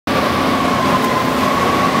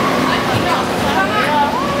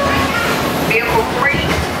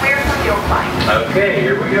Okay,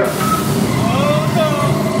 here we go.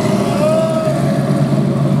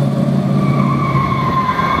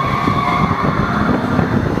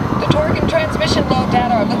 The torque and transmission load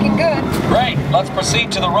data are looking good. Great. Let's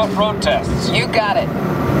proceed to the rough road tests. You got it.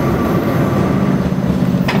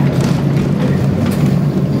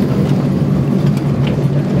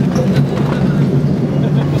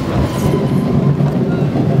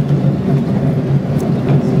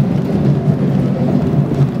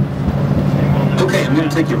 Okay, I'm going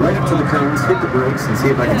to take you right up to the cones, hit the brakes, and see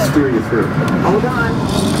if I can steer you through. Hold on.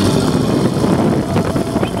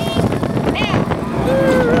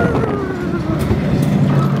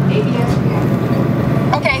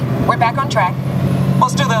 Okay, we're back on track.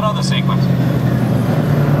 Let's do that other sequence.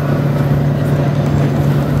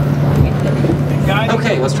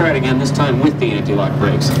 Okay, let's try it again, this time with the anti-lock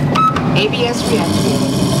brakes. ABS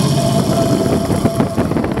reactivated.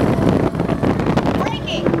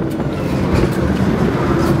 Braking!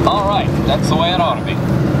 All right, that's the way it ought to be.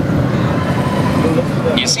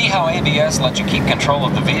 You see how ABS lets you keep control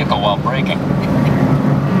of the vehicle while braking?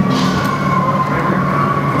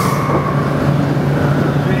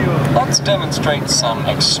 Let's demonstrate some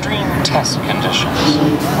extreme test conditions.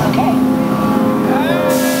 Okay.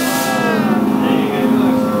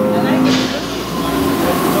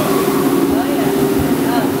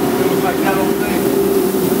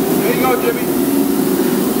 There you go, Jimmy.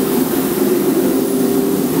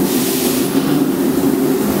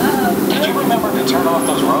 Did you remember to turn off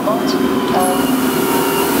those robots?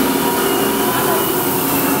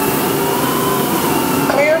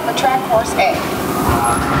 Clear for track course A.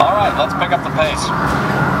 All right, let's pick up the pace.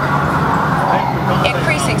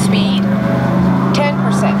 Increasing speed.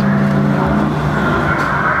 10%.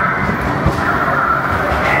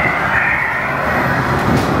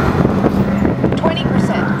 20%.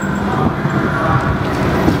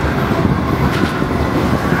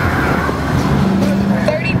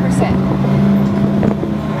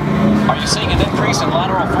 30%. Are you seeing an increase in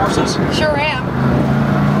lateral forces? Sure am.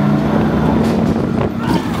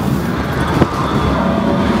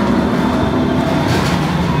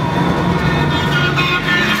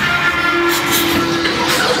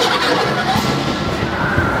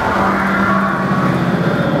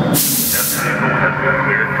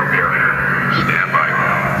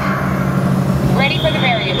 Ready for the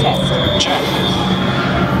barrier test. Check.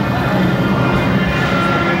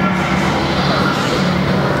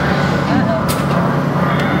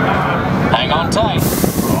 Hang on tight.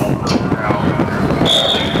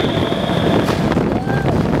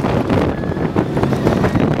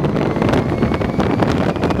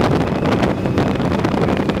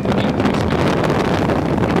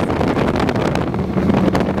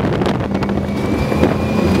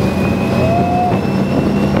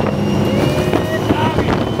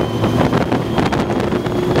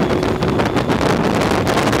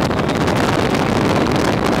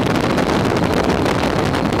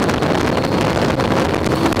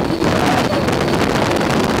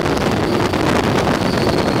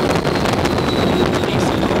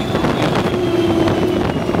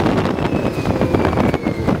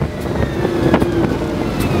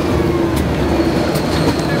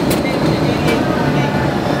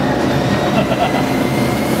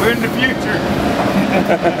 We're in the future.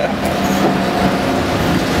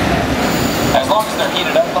 As long as they're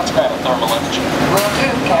heated up, let's grab a thermal image. Will do.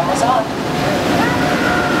 Cameras on.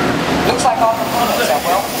 Looks like all components are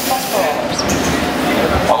well within test parameters.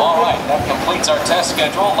 Well, all right, that completes our test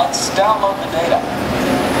schedule. Let's download the data.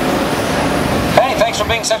 Hey, thanks for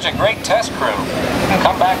being such a great test crew.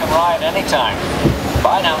 Come back and ride anytime.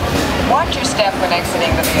 Bye now. Watch your step when exiting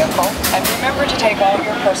the vehicle, and remember to take all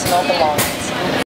your personal belongings.